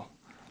lifestyle?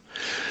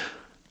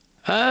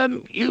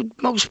 You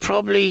most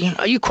probably...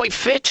 Are you quite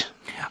fit?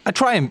 I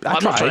try. I'm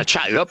not trying to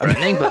chat you up or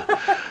anything, but...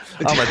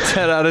 I'm a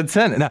 10 out of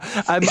 10. No,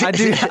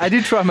 I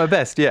do try my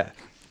best, yeah.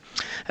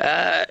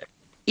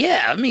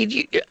 Yeah, I mean,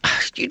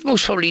 you'd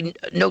most probably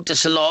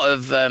notice a lot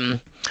of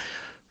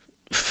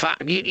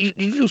fat. You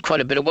lose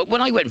quite a bit of weight.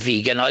 When I went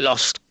vegan, I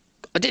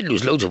didn't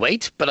lose loads of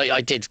weight, but I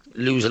did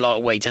lose a lot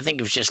of weight. I think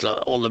it was just like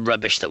all the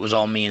rubbish that was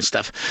on me and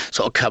stuff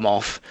sort of come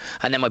off.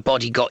 And then my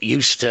body got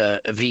used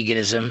to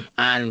veganism,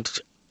 and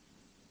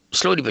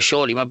slowly but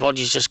surely my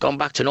body's just gone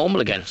back to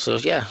normal again. So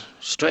yeah,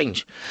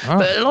 strange. Oh.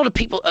 But a lot of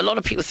people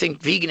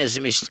think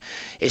veganism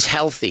is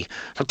healthy.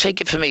 Now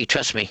take it from me,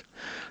 trust me.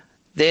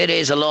 There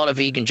is a lot of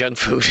vegan junk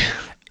food,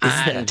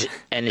 and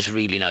it's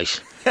really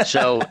nice.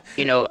 So,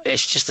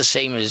 it's just the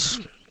same as,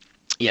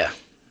 yeah.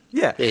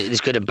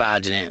 There's good and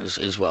bad in it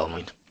as well.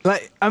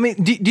 I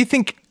mean, do you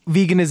think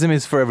veganism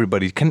is for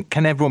everybody?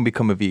 Can everyone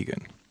become a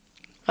vegan?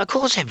 Of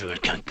course, everyone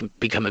can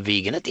become a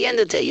vegan. At the end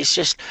of the day, it's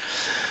just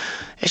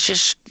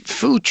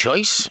food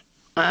choice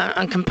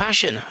and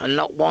compassion, and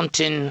not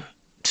wanting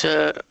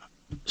to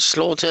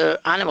slaughter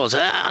animals.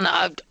 And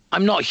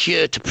I'm not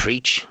here to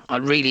preach. I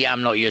really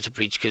am not here to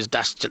preach, because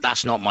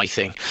that's not my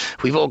thing.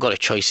 We've all got a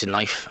choice in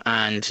life,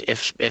 and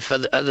if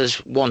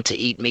others want to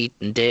eat meat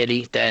and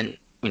dairy, then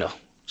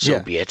so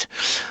be it.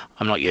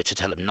 I'm not here to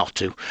tell them not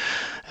to.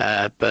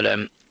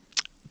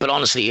 But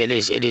honestly, it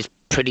is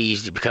pretty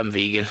easy to become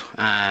vegan.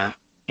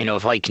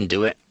 If I can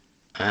do it,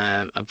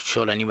 I'm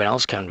sure anyone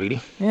else can,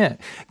 really. Yeah,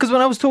 because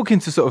when I was talking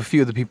to sort of a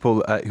few of the people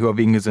who are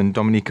vegans, and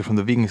Dominica from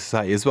the Vegan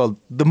Society as well,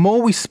 the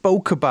more we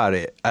spoke about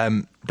it,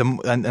 and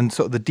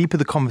sort of the deeper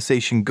the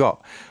conversation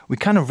got, we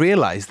kind of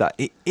realised that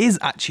it is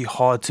actually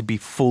hard to be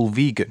full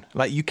vegan.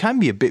 Like, you can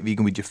be a bit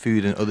vegan with your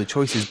food and other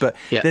choices, but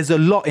there's a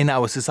lot in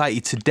our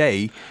society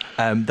today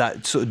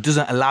that sort of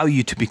doesn't allow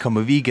you to become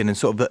a vegan, and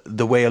sort of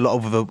the way a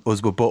lot of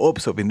us were brought up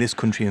sort of in this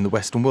country and the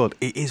Western world,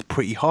 it is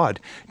pretty hard.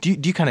 Do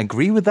you kind of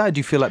agree with that? Do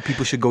you feel like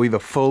people should go either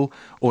full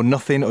or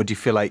nothing, or do you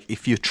feel like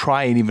if you're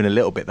trying even a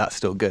little bit, that's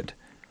still good?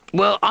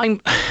 Well,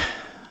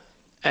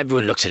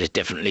 everyone looks at it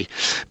differently,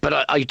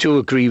 but I do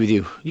agree with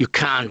you. You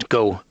can't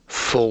go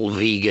full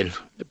vegan,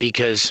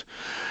 because,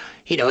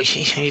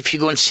 if you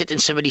go and sit in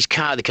somebody's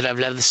car, they could have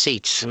leather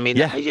seats. I mean,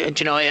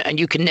 and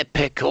you can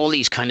nitpick all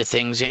these kind of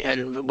things.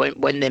 And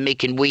when they're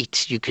making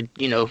wheat, you could,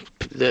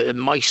 the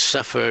mice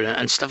suffer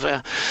and stuff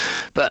like that.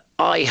 But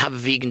I have a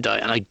vegan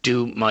diet, and I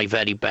do my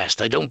very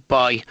best. I don't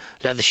buy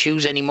leather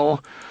shoes anymore.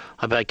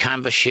 I buy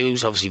canvas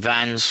shoes, obviously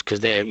Vans, because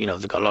they're,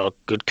 they've got a lot of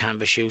good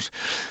canvas shoes.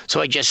 So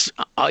I just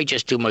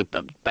do my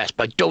best,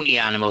 but I don't eat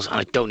animals and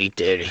I don't eat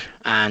dairy,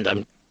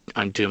 and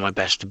I'm doing my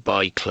best to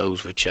buy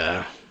clothes which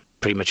are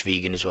pretty much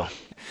vegan as well.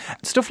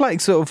 Stuff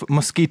like sort of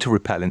mosquito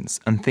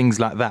repellents and things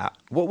like that.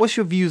 What's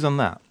your views on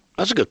that?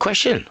 That's a good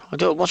question.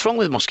 What's wrong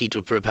with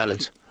mosquito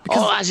repellents?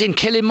 As in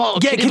killing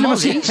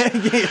mosquitoes.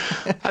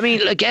 Yeah. I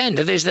mean, again,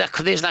 there's that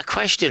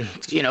question.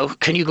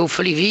 Can you go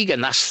fully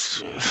vegan?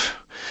 That's.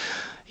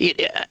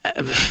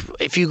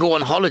 If you go on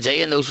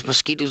holiday and those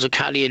mosquitoes are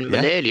carrying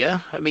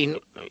malaria, I mean,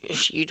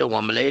 you don't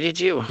want malaria,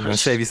 do you? You're going to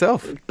save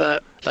yourself.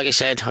 But like I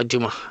said, I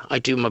do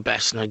my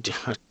best, and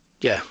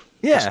yeah.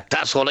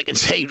 That's all I can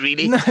say,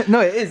 really. No,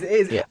 it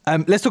is. Yeah.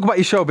 Let's talk about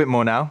your show a bit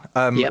more now.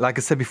 Like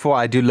I said before,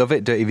 I do love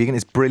it. Dirty Vegan,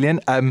 it's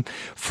brilliant.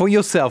 For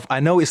yourself, I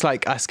know it's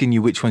like asking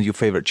you which one's your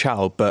favourite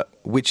child, but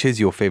which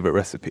is your favourite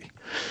recipe?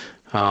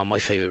 My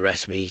favourite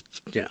recipe,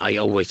 I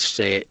always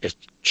say it's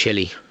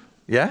chili.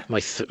 Yeah? My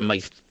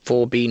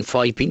 4-bean,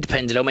 5-bean,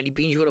 depending how many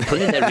beans you want to put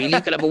in there, really.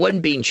 You could have a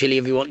 1-bean chili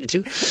if you wanted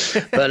to.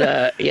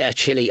 But,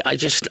 chili.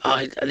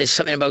 There's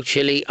something about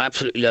chili. I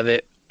absolutely love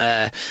it.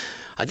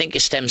 I think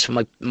it stems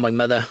from my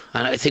mother.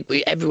 And I think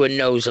everyone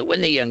knows that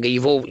when they're younger,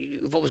 you've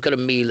always got a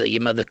meal that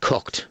your mother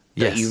cooked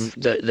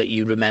that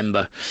you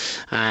remember.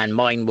 And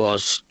mine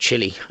was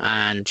chili.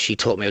 And she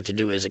taught me how to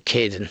do it as a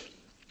kid. And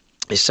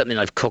it's something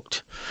I've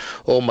cooked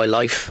all my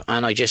life,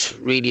 and I just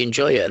really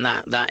enjoy it. And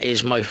that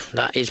is my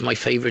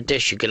favourite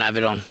dish. You can have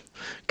it on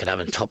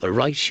top of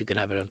rice. You can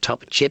have it on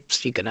top of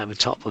chips. You can have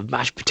it on top of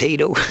mashed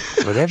potato.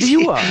 Whatever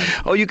you want.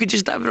 Or you could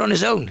just have it on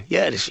its own.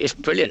 Yeah, it's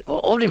brilliant.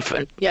 All in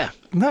front. Yeah.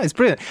 No, it's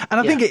brilliant. And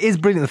I think it is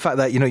brilliant, the fact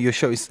that, your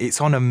show, it's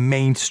on a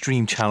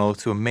mainstream channel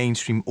to a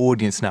mainstream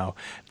audience now.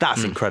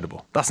 That's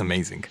incredible. That's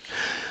amazing.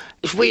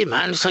 It's weird,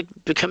 man. It's like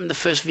becoming the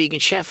first vegan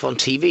chef on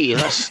TV.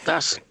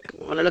 That's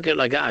when I look at it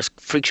like that, it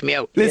freaks me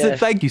out. Listen,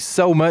 thank you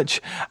so much.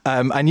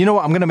 And you know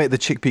what? I'm going to make the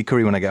chickpea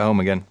curry when I get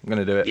home again. I'm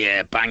going to do it.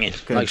 Yeah, banging.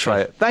 Going to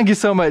try it. Thank you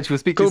so much. We'll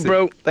speak to you soon.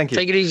 Cool, bro. Thank you.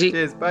 Take it easy.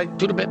 Cheers. Bye.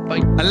 Do the bit. Bye.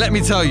 And let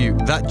me tell you,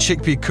 that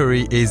chickpea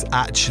curry is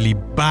actually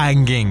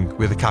banging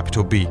with a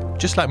capital B,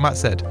 just like Matt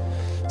said.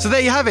 So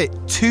there you have it,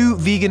 2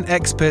 vegan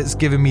experts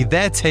giving me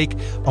their take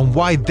on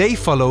why they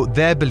follow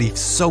their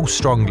beliefs so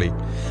strongly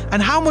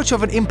and how much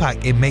of an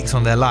impact it makes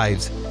on their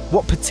lives,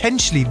 what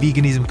potentially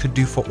veganism could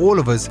do for all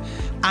of us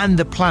and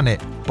the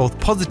planet, both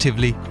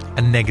positively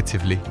and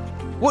negatively.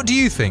 What do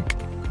you think?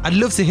 I'd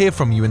love to hear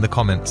from you in the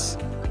comments.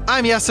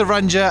 I'm Yasser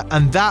Ranja,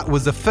 and that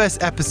was the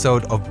first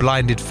episode of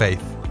Blinded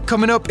Faith.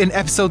 Coming up in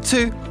episode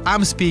 2,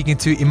 I'm speaking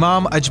to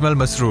Imam Ajmal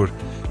Masroor,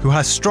 who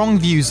has strong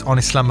views on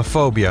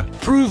Islamophobia.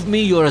 Prove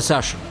me your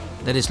assertion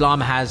that Islam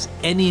has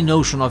any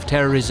notion of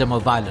terrorism or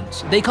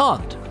violence. They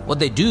can't. What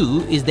they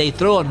do is they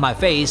throw on my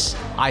face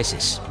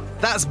ISIS.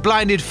 That's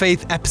Blinded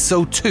Faith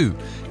episode 2,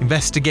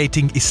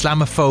 investigating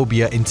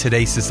Islamophobia in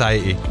today's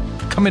society.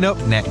 Coming up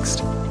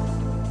next.